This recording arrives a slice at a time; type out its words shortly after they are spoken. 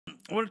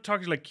I want to talk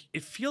to you, like,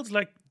 it feels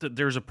like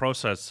there's a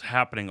process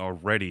happening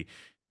already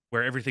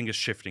where everything is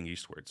shifting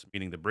eastwards,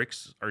 meaning the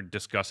BRICS are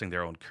discussing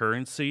their own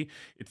currency.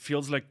 It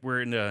feels like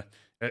we're in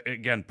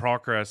again,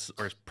 progress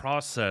or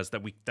process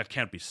that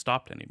can't be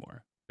stopped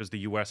anymore because the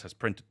US has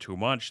printed too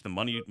much. The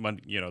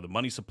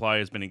money supply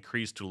has been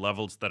increased to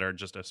levels that are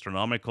just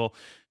astronomical.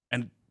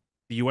 And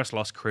the US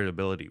lost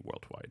credibility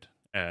worldwide.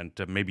 And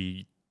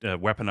maybe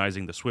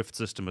weaponizing the SWIFT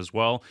system as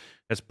well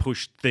has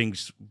pushed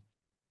things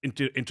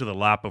into the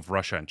lap of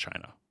Russia and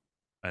China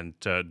and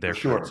For their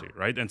currency, sure.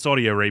 right? And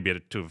Saudi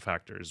Arabia to a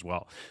factor as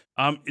well.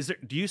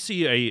 Do you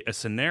see a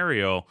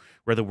scenario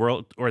where the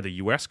world or the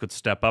U.S. could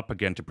step up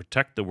again to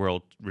protect the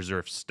world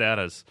reserve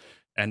status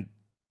and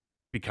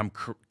become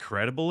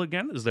credible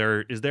again? Is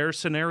there a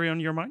scenario in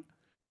your mind?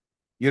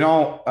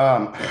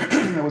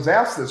 I was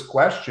asked this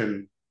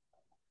question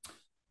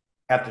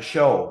at the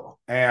show,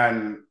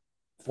 and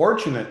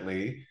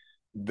fortunately,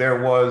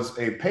 there was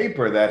a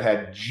paper that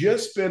had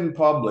just been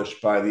published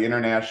by the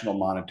International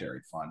Monetary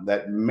Fund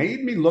that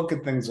made me look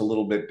at things a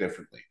little bit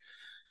differently.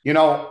 You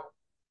know,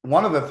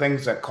 one of the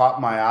things that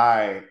caught my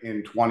eye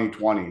in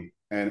 2020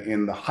 and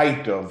in the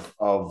height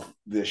of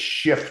this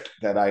shift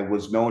that I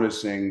was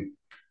noticing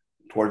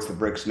towards the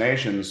BRICS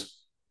nations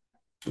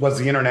was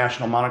the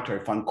International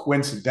Monetary Fund.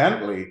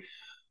 Coincidentally,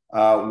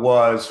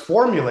 was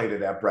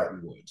formulated at Bretton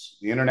Woods.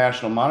 The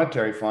International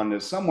Monetary Fund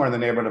is somewhere in the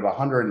neighborhood of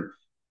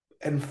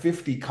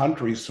 150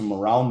 countries from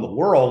around the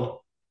world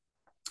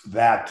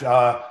that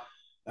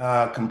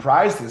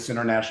comprise this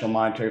International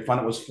Monetary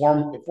Fund. It was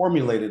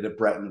formulated at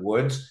Bretton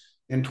Woods.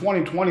 In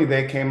 2020,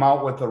 they came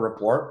out with a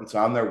report. It's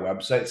on their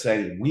website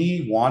saying,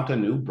 we want a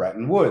new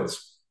Bretton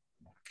Woods.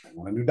 They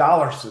want a new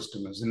dollar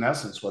system, is in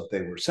essence what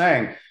they were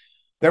saying.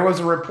 There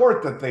was a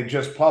report that they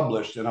just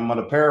published, and I'm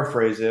going to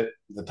paraphrase it,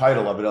 the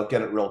title of it, I'll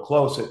get it real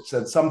close. It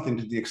said something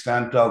to the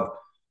extent of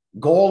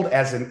gold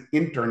as an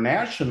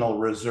international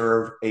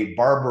reserve, a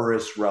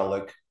barbarous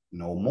relic,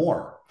 no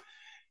more.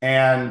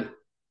 And,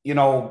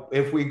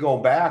 if we go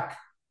back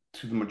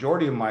to the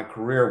majority of my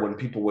career, when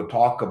people would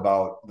talk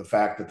about the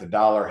fact that the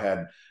dollar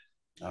had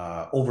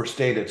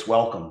overstayed its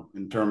welcome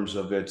in terms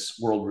of its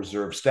world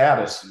reserve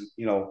status,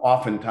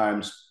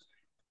 oftentimes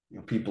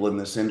people in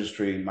this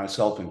industry,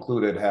 myself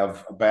included,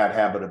 have a bad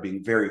habit of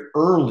being very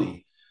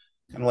early,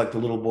 kind of like the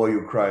little boy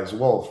who cries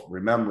wolf,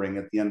 remembering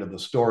at the end of the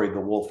story, the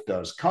wolf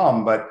does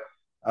come. But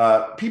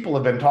people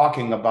have been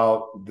talking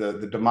about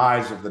the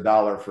demise of the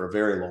dollar for a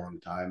very long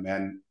time.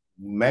 And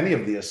many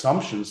of the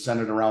assumptions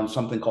centered around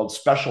something called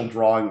special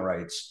drawing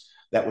rights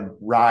that would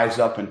rise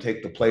up and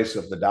take the place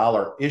of the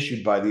dollar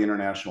issued by the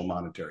International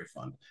Monetary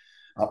Fund.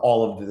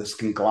 All of this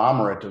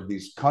conglomerate of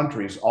these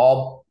countries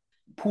all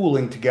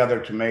pooling together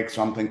to make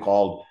something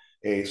called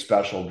a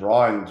special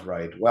drawings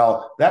right.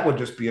 Well, that would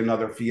just be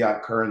another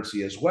fiat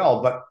currency as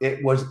well. But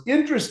it was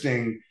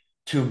interesting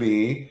to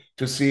me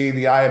to see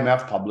the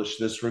IMF publish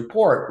this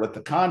report with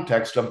the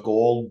context of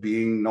gold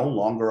being no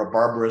longer a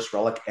barbarous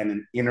relic and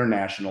an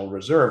international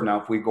reserve. Now,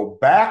 if we go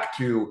back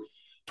to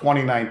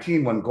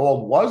 2019, when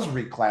gold was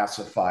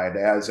reclassified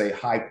as a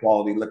high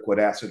quality liquid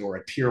asset or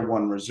a tier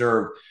one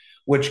reserve,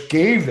 which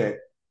gave it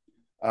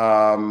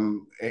a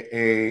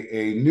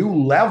new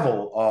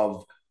level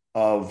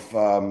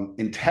of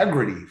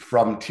integrity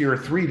from tier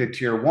three to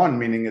tier one,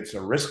 meaning it's a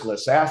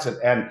riskless asset.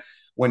 And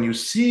when you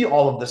see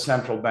all of the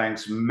central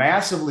banks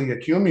massively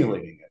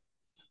accumulating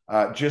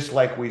it, just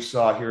like we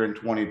saw here in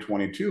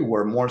 2022,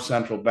 where more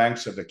central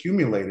banks have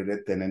accumulated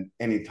it than in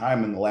any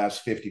time in the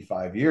last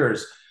 55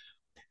 years,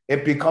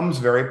 it becomes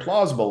very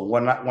plausible.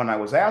 When I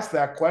was asked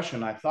that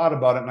question, I thought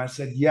about it and I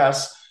said,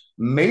 yes,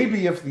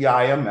 maybe if the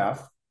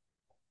IMF,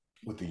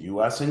 with the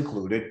US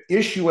included,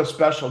 issue a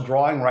special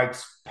drawing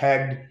rights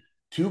pegged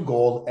to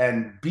gold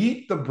and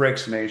beat the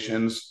BRICS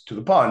nations to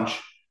the punch,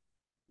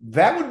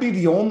 that would be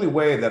the only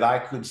way that I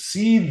could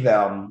see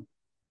them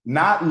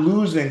not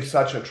losing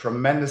such a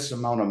tremendous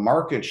amount of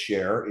market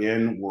share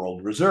in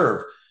world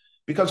reserve.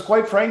 Because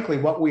quite frankly,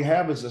 what we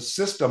have is a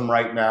system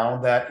right now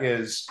that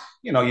is,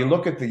 you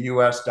look at the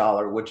US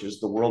dollar, which is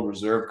the world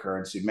reserve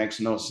currency, it makes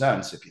no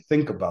sense if you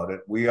think about it.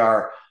 We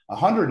are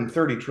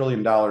 $130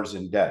 trillion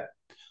in debt.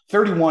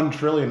 31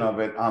 trillion of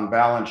it on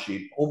balance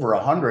sheet, over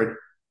 100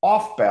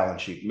 off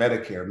balance sheet,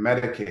 Medicare,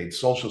 Medicaid,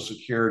 Social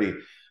Security,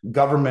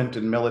 government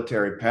and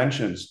military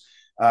pensions.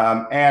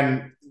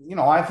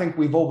 I think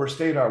we've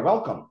overstayed our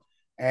welcome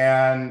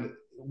and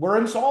we're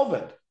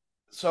insolvent.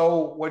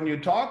 So when you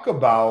talk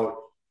about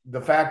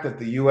the fact that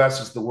the US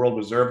is the world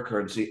reserve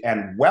currency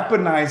and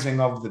weaponizing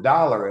of the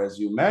dollar, as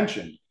you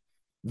mentioned,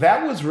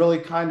 that was really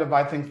kind of,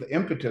 I think, the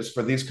impetus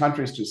for these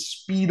countries to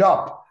speed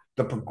up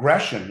the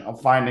progression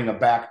of finding a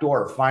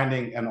backdoor,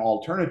 finding an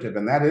alternative.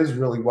 And that is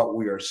really what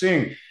we are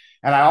seeing.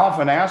 And I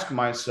often ask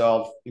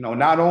myself,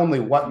 not only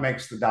what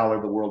makes the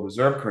dollar the world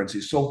reserve currency,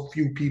 so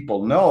few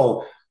people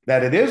know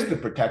that it is the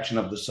protection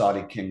of the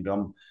Saudi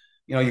kingdom.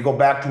 You go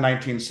back to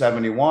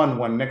 1971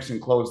 when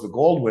Nixon closed the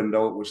gold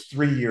window. It was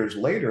 3 years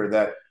later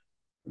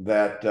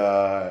that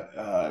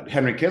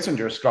Henry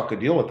Kissinger struck a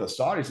deal with the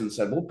Saudis and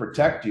said, we'll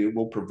protect you,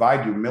 we'll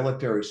provide you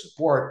military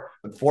support,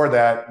 but for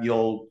that,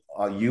 you'll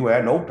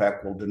UN,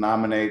 OPEC will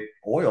denominate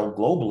oil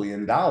globally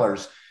in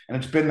dollars. And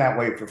it's been that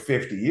way for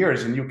 50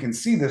 years. And you can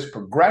see this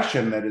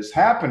progression that is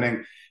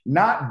happening,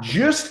 not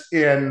just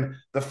in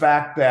the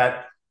fact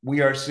that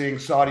we are seeing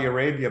Saudi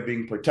Arabia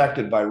being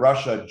protected by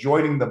Russia,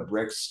 joining the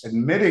BRICS,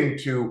 admitting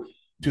to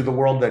the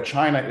world that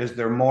China is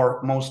their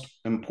most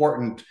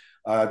important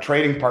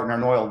trading partner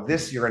in oil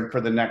this year and for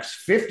the next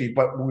 50.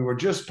 But we were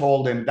just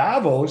told in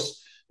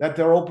Davos that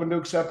they're open to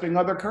accepting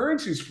other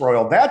currencies for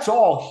oil. That's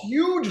all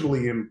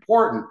hugely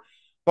important.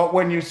 But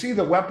when you see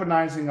the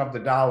weaponizing of the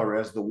dollar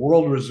as the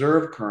world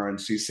reserve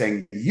currency,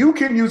 saying you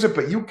can use it,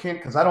 but you can't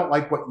because I don't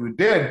like what you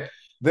did,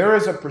 there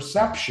is a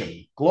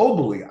perception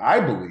globally, I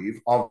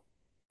believe, of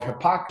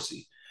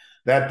hypocrisy,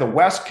 that the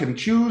West can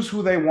choose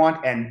who they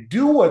want and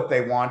do what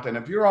they want. And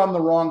if you're on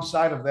the wrong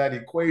side of that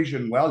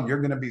equation, well,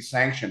 you're going to be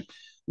sanctioned.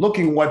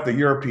 Looking what the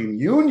European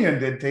Union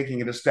did, taking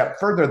it a step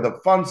further, the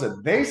funds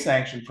that they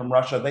sanctioned from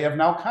Russia, they have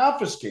now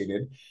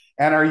confiscated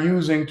and are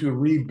using to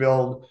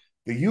rebuild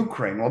the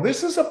Ukraine. Well,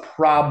 this is a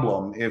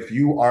problem if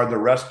you are the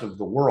rest of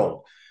the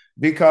world,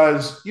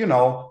 because,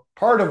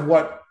 part of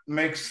what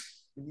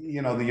makes,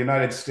 the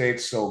United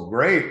States so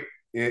great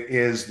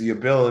is the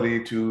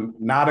ability to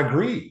not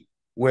agree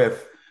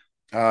with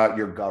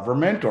your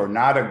government or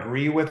not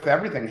agree with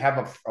everything,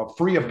 have a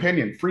free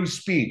opinion, free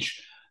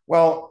speech.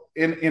 Well,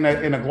 in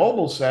a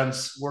global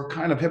sense, we're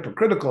kind of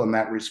hypocritical in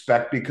that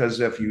respect, because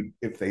if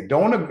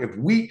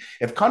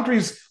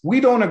countries, we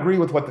don't agree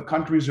with what the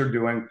countries are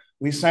doing,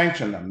 we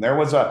sanction them. There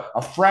was a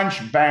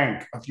French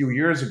bank a few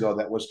years ago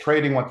that was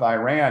trading with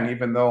Iran,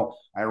 even though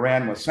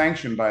Iran was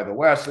sanctioned by the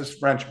West. This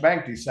French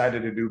bank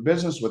decided to do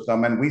business with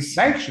them, and we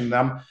sanctioned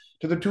them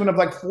to the tune of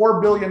like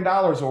 $4 billion,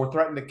 or we're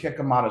threatening to kick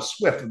them out of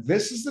SWIFT.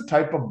 This is the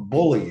type of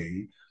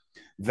bullying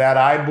that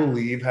I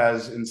believe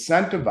has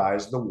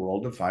incentivized the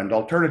world to find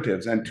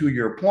alternatives. And to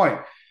your point,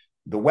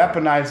 the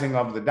weaponizing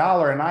of the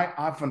dollar, and I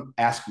often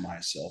ask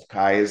myself,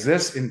 Kai, is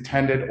this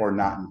intended or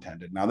not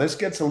intended? Now, this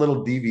gets a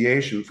little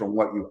deviation from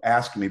what you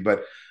asked me, but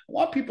I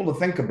want people to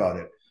think about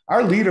it.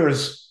 Our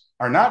leaders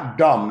are not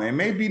dumb. They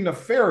may be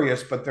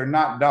nefarious, but they're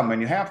not dumb.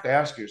 And you have to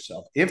ask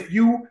yourself, if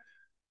you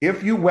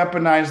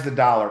weaponize the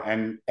dollar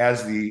and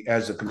as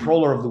the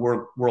controller of the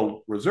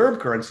world reserve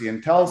currency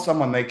and tell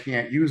someone they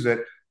can't use it,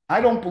 I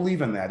don't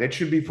believe in that. It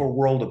should be for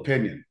world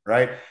opinion,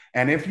 right?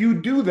 And if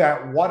you do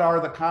that, what are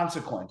the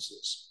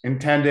consequences,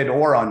 intended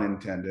or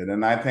unintended?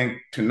 And I think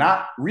to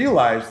not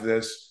realize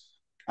this,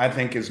 I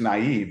think, is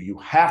naive. You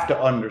have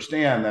to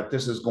understand that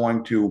this is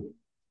going to,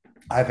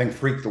 I think,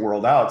 freak the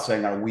world out,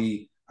 saying, are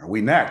we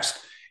next?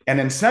 And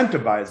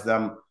incentivize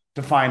them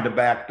to find a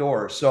back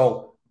door.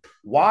 So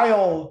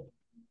while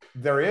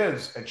there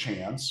is a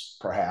chance,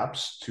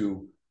 perhaps,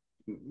 to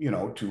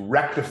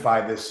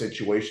rectify this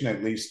situation,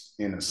 at least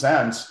in a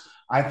sense,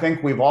 I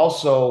think we've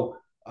also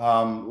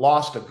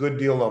lost a good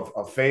deal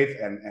of faith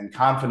and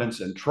confidence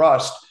and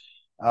trust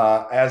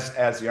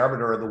as the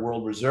arbiter of the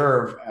world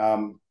reserve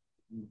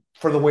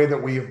for the way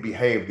that we have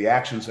behaved, the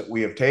actions that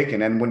we have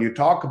taken. And when you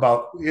talk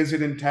about, is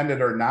it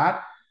intended or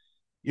not,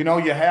 you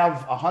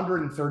have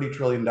 $130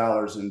 trillion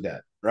in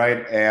debt,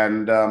 right?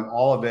 And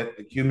all of it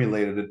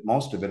accumulated,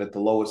 most of it at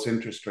the lowest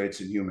interest rates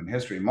in human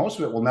history. Most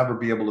of it will never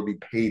be able to be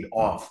paid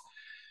off.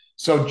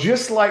 So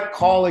just like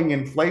calling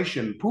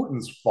inflation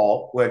Putin's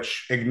fault,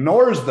 which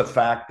ignores the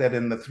fact that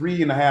in the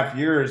 3.5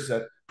 years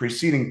that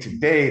preceding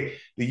today,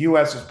 the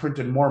U.S. has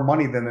printed more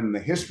money than in the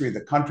history of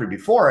the country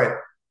before it,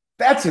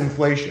 that's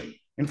inflation.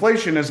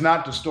 Inflation is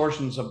not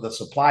distortions of the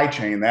supply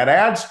chain. That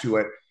adds to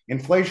it.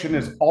 Inflation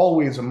is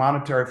always a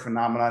monetary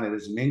phenomenon. It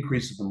is an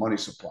increase of the money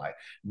supply.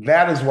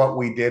 That is what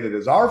we did. It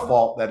is our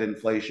fault that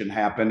inflation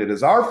happened. It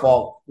is our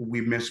fault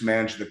we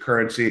mismanaged the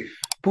currency.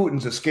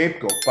 Putin's a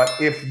scapegoat. But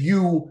if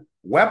you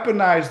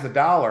weaponize the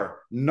dollar,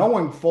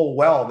 knowing full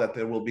well that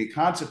there will be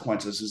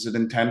consequences, is it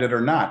intended or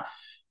not?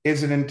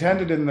 Is it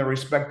intended in the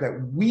respect that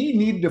we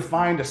need to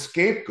find a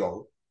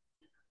scapegoat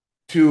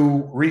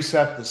to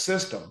reset the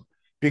system?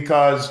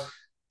 Because,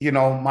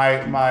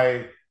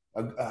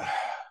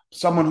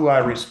 someone who I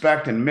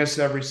respect and miss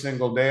every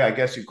single day, I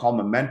guess you call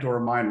him a mentor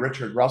of mine,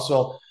 Richard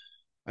Russell,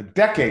 a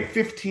decade,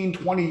 15,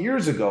 20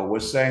 years ago,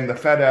 was saying the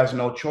Fed has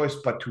no choice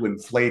but to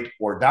inflate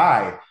or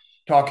die,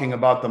 talking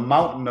about the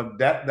mountain of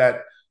debt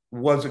that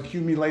was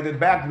accumulated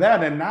back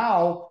then. And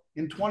now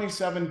in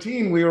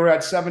 2017, we were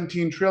at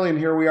 17 trillion.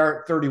 Here we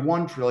are at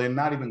 31 trillion,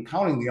 not even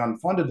counting the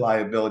unfunded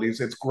liabilities.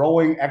 It's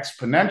growing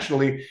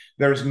exponentially.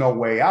 There's no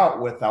way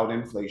out without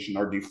inflation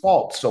or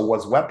default. So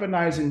was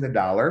weaponizing the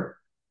dollar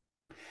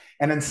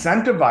and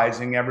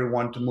incentivizing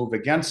everyone to move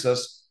against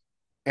us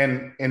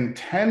an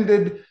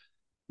intended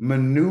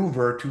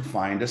maneuver to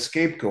find a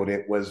scapegoat?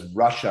 It was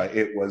Russia,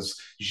 it was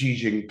Xi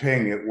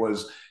Jinping, it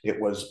was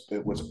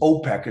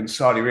OPEC and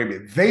Saudi Arabia.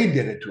 They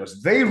did it to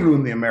us. They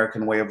ruined the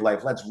American way of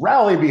life. Let's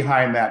rally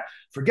behind that.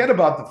 Forget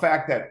about the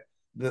fact that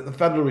the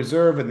Federal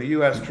Reserve and the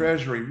U.S.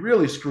 Treasury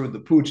really screwed the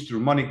pooch through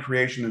money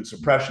creation and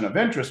suppression of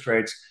interest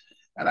rates.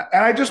 And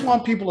I just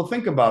want people to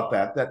think about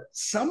that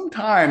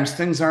sometimes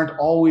things aren't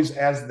always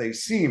as they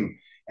seem.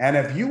 And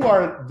if you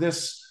are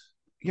this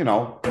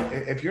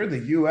if you're the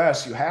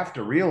US, you have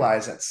to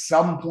realize at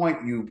some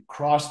point you've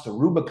crossed the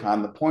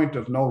Rubicon, the point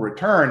of no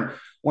return,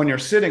 when you're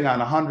sitting on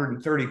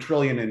 130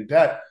 trillion in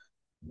debt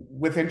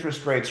with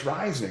interest rates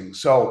rising.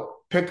 So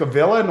pick a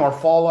villain or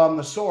fall on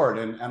the sword.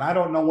 And I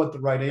don't know what the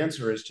right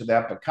answer is to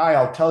that. But Kai,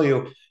 I'll tell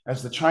you,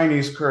 as the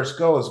Chinese curse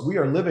goes, we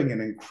are living in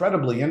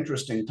incredibly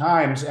interesting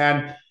times.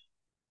 And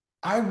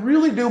I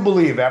really do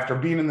believe, after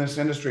being in this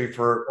industry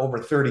for over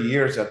 30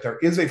 years, that there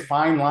is a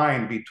fine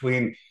line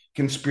between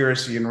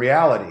conspiracy and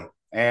reality.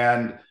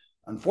 And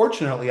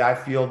unfortunately, I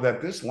feel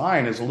that this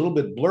line is a little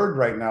bit blurred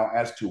right now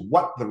as to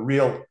what the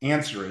real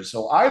answer is.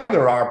 So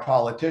either our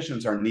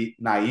politicians are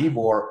naive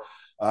or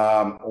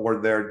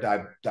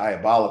they're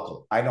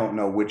diabolical. I don't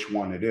know which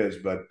one it is,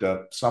 but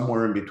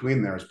somewhere in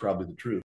between there is probably the truth.